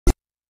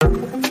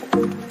Welcome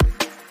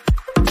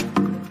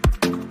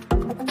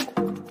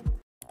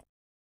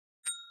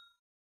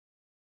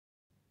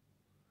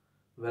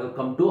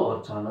to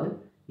our channel.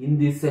 In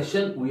this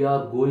session we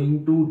are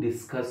going to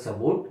discuss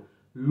about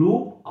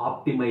loop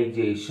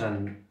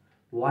optimization.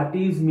 What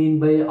is mean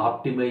by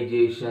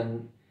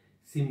optimization?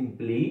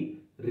 Simply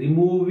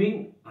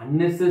removing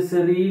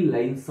unnecessary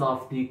lines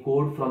of the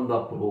code from the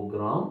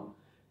program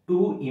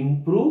to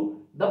improve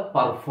the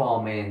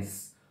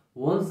performance.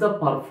 Once the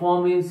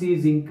performance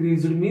is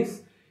increased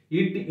means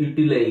it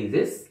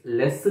utilizes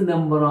less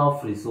number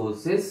of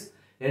resources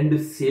and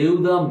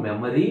save the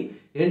memory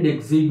and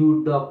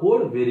execute the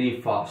code very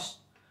fast.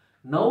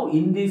 Now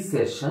in this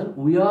session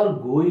we are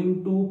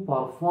going to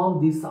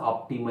perform this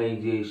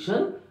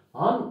optimization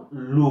on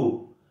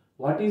loop.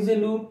 What is a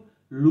loop?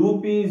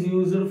 Loop is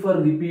used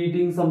for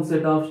repeating some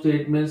set of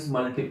statements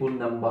multiple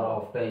number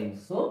of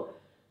times. So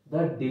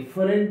the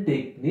different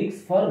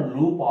techniques for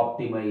loop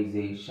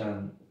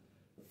optimization.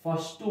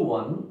 First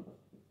one,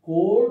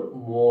 code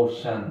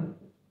motion.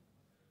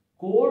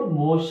 Code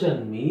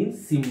motion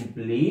means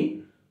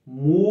simply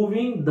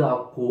moving the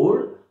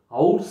code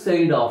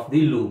outside of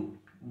the loop.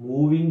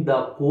 Moving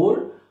the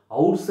code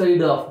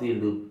outside of the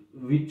loop.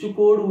 Which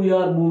code we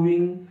are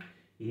moving?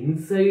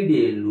 Inside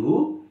a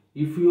loop,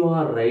 if you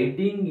are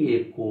writing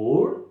a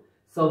code,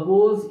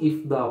 suppose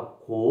if the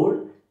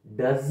code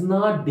does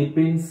not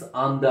depends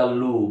on the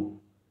loop,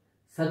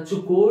 such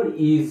code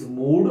is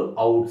moved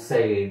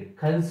outside.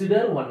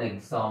 Consider one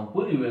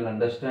example, you will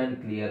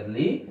understand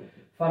clearly.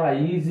 For I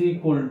is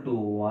equal to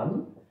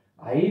 1,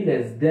 I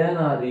less than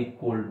or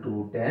equal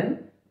to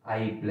 10,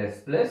 I plus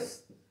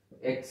plus,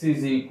 x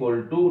is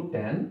equal to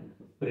 10,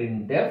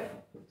 printf,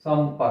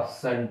 some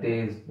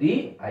percentage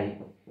di.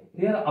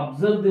 Here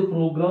observe the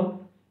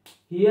program.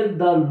 Here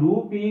the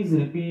loop is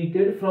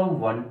repeated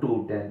from 1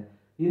 to 10.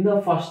 In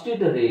the first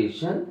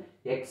iteration,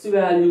 x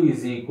value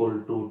is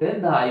equal to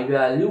 10, the I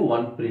value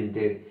 1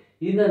 printed.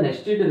 In the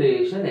next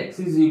iteration, x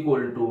is equal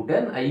to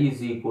 10, I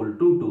is equal to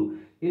 2.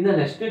 In the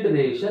next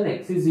iteration,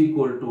 x is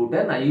equal to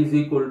 10, I is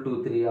equal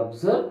to 3.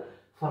 Observe,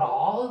 for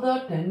all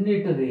the 10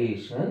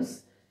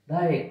 iterations, the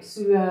x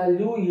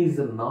value is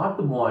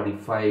not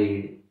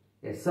modified.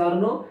 Yes or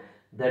no?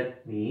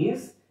 That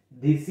means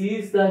this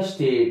is the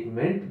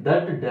statement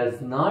that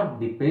does not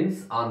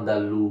depends on the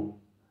loop.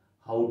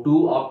 How to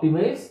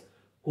optimize?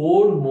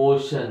 Code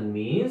motion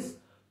means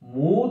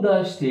move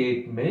the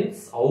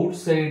statements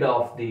outside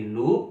of the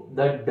loop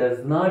that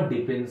does not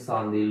depends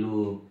on the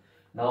loop.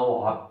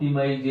 Now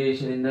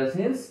optimization in the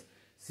sense,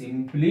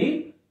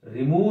 simply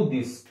remove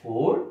this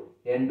code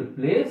and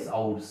place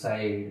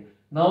outside.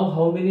 Now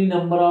how many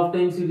number of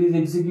times it is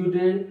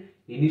executed?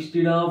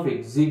 Instead of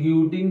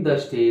executing the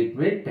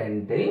statement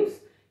 10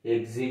 times,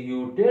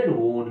 executed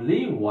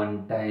only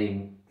 1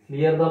 time.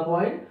 Clear the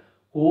point?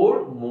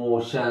 Code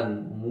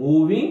motion,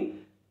 moving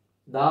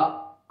the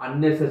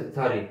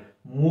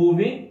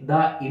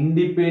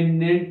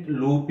independent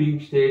looping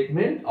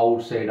statement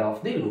outside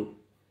of the loop.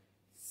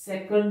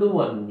 Second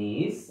one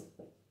is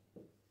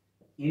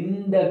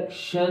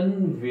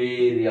induction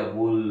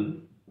variable.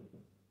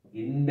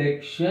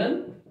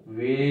 Induction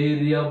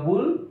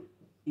variable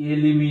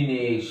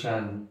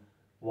elimination.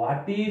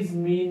 What is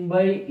mean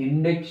by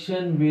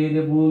induction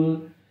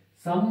variable?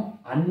 Some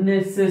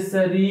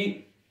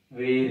unnecessary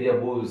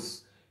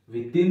variables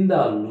within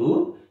the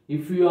loop.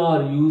 If you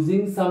are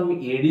using some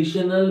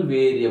additional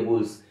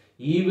variables,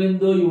 even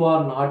though you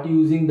are not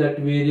using that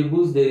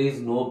variables, there is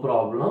no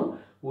problem.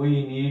 We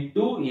need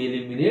to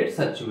eliminate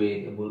such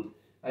variable.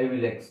 I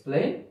will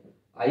explain.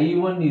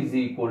 I1 is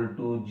equal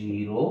to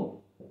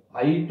 0.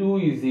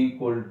 I2 is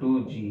equal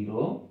to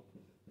 0.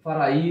 For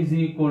I is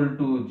equal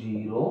to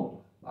 0,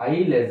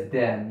 I less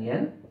than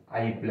n,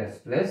 I plus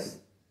plus,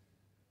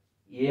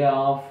 a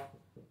of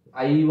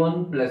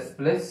I1 plus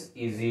plus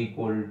is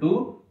equal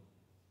to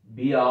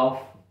b of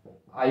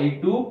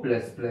I2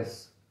 plus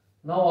plus.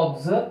 Now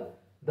observe,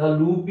 the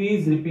loop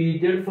is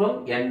repeated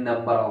from n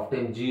number of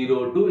times,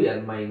 0 to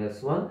n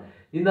minus 1.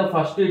 In the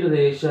first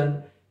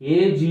iteration,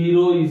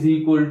 a0 is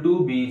equal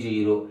to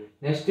b0.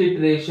 Next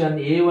iteration,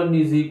 a1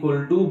 is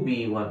equal to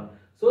b1.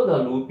 So the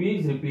loop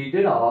is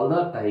repeated all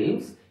the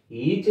times.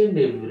 Each and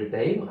every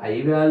time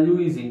I value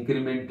is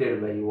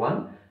incremented by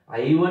 1,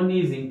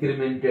 I1 is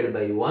incremented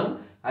by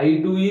 1,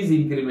 I2 is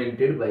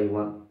incremented by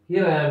 1.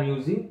 Here I am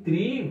using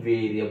 3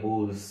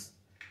 variables.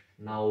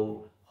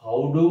 Now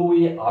how do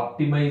we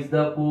optimize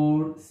the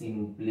code?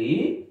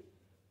 Simply,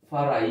 for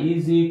I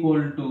is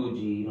equal to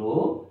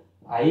 0,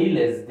 I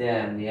less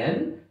than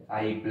n,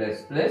 I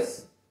plus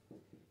plus,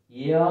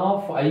 a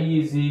of I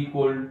is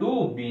equal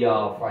to b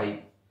of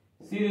I.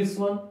 See this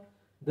one?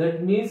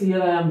 That means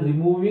here I am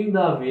removing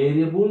the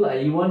variable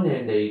I1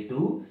 and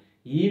I2.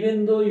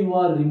 Even though you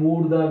are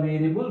removed the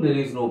variable, there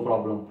is no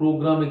problem.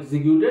 Program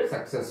executed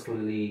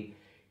successfully.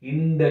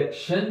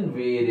 Induction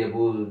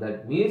variable.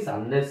 That means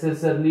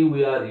unnecessarily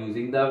we are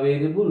using the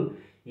variable.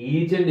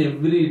 Each and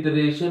every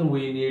iteration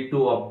we need to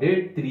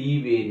update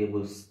 3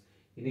 variables.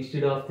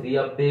 Instead of 3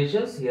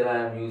 updations, here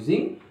I am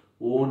using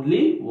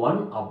only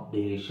 1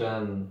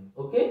 updation.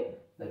 Okay,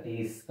 that's That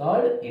is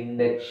called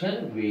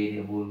induction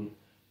variable.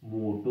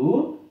 Move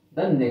to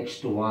the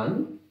next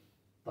one.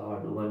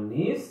 Third one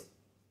is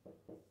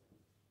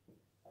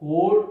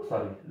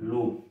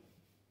loop.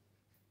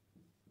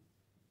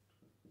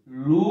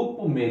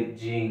 Loop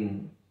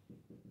merging,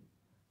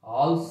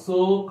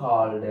 also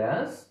called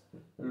as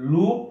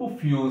loop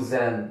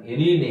fusion.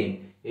 Any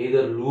name,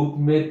 either loop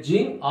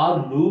merging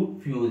or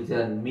loop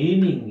fusion.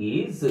 Meaning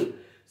is,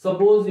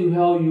 suppose you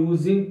have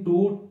using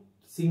two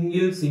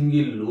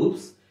single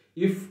loops.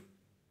 If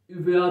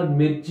we are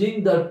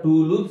merging the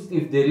two loops,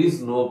 if there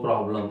is no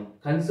problem.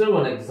 Consider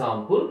one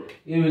example,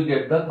 you will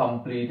get the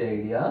complete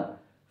idea.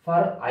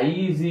 For I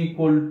is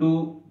equal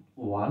to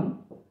 1,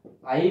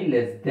 I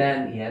less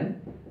than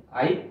n,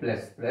 I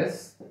plus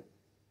plus,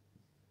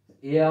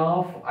 a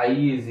of I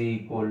is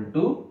equal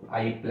to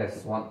I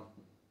plus 1.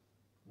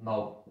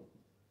 Now,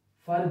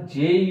 for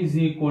j is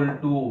equal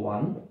to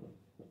 1,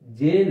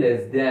 j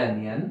less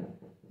than n,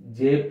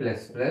 j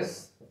plus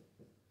plus,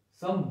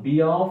 some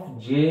b of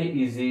j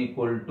is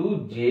equal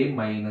to j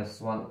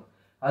minus 1.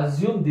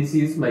 Assume this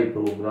is my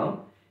program.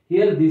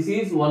 Here this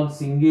is one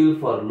single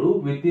for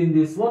loop. Within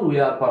this one we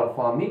are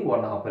performing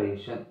one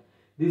operation.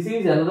 This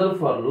is another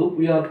for loop.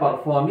 We are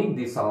performing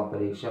this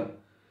operation.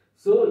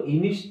 So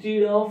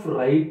instead of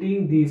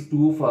writing these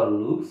two for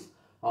loops,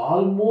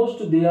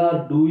 almost they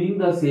are doing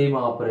the same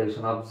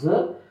operation.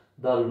 Observe,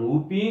 the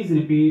loop is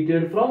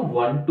repeated from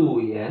 1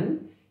 to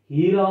n.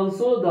 Here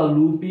also the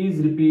loop is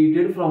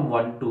repeated from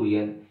 1 to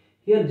n.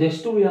 Here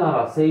just we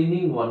are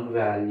assigning one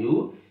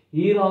value.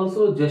 Here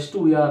also just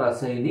we are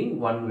assigning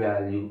one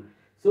value.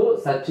 So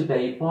such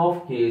type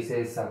of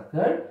cases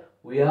occur.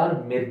 We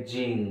are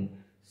merging.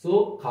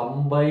 So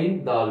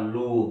combine the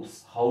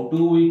loops. How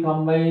do we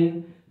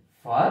combine?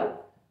 For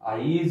I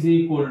is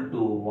equal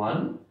to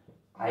 1,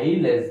 I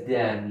less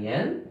than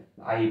n,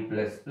 I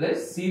plus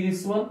plus. See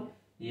this one.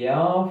 A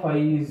of I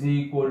is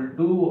equal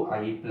to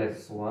I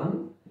plus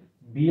 1.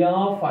 B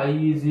of I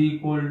is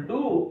equal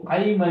to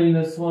I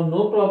minus 1.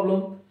 No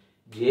problem.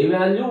 J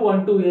value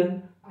 1 to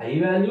n. I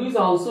value is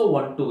also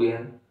 1 to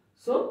n.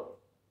 So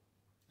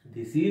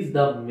this is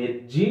the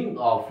merging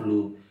of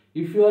loop.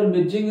 If you are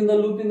merging in the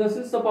loop, in the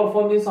sense the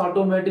performance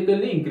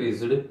automatically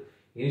increased.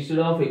 Instead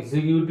of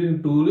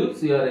executing two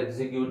loops, you are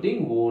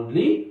executing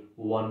only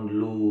one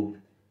loop.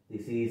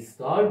 This is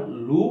called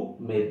loop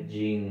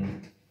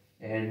merging.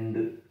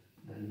 And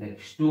the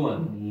next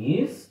one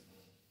is,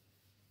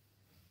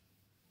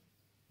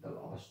 the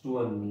last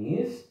one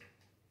is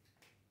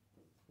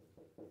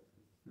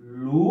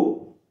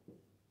loop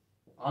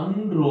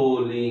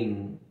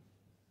unrolling.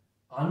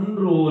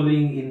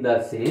 Unrolling in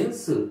the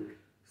sense,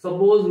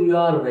 suppose you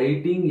are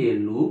writing a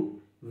loop.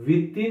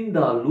 Within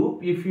the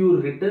loop, if you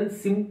written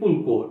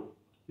simple code,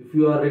 if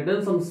you are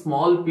written some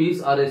small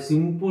piece or a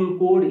simple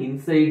code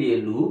inside a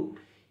loop,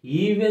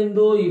 even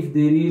though if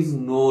there is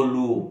no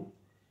loop,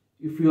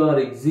 if you are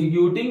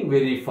executing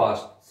very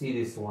fast, see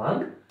this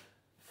one.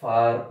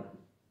 For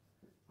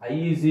I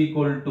is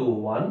equal to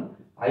 1,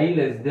 I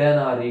less than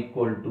or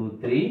equal to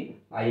 3,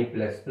 I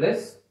plus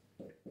plus,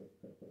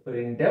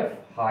 printf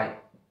hi.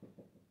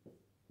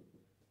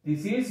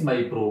 This is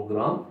my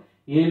program.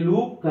 A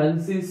loop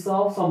consists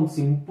of some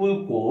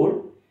simple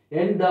code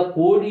and the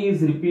code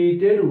is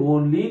repeated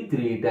only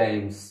 3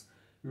 times.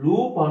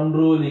 Loop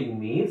unrolling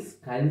means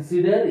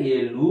consider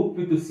a loop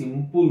with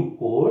simple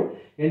code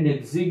and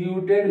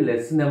executed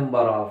less number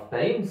of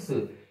times.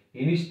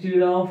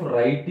 Instead of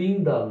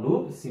writing the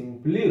loop,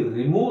 simply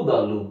remove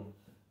the loop.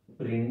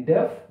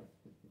 Printf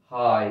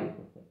hi.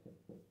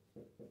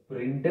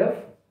 Printf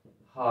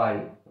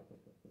hi.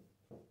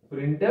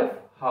 Printf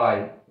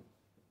hi.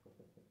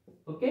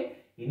 Okay.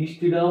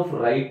 Instead of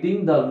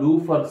writing the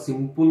loop for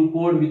simple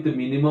code with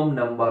minimum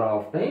number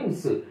of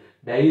times,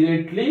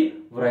 directly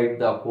write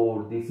the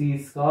code. This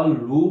is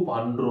called loop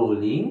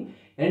unrolling.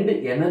 And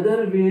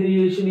another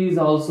variation is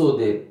also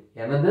there.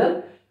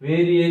 Another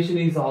variation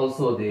is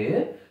also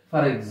there.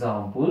 For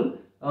example,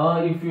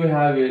 if you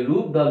have a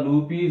loop, the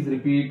loop is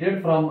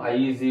repeated from I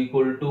is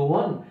equal to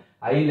 1,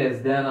 I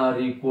less than or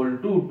equal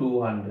to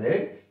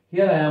 200.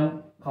 Here I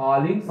am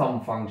calling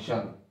some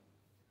function.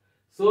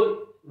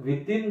 So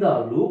within the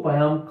loop, I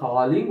am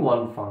calling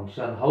one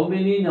function. How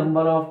many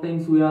number of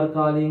times we are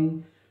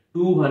calling?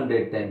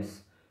 200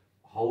 times.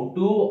 How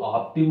to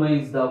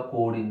optimize the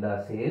code in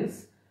the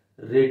sense?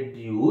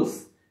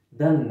 Reduce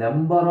the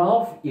number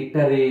of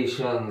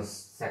iterations.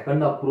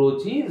 Second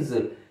approach is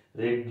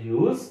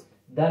reduce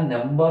the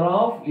number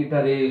of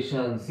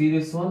iterations. See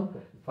this one.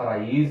 For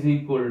I is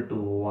equal to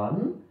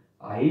 1,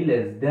 I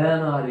less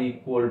than or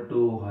equal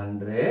to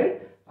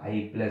 100,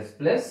 I plus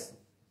plus,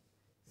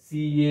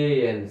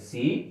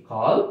 CALC,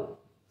 call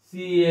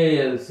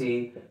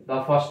CALC.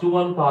 The first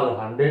one call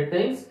 100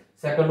 times,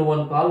 second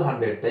one call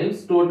 100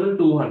 times, total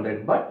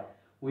 200. But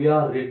we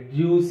are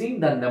reducing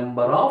the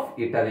number of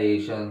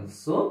iterations.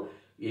 So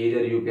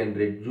either you can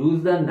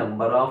reduce the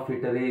number of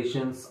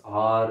iterations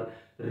or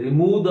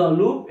remove the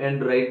loop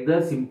and write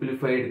the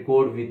simplified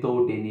code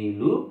without any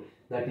loop.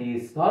 That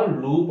is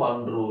called loop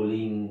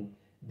unrolling.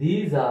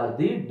 These are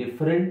the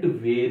different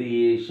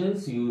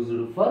variations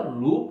used for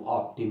loop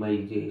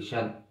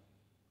optimization.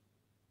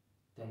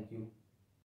 Thank you.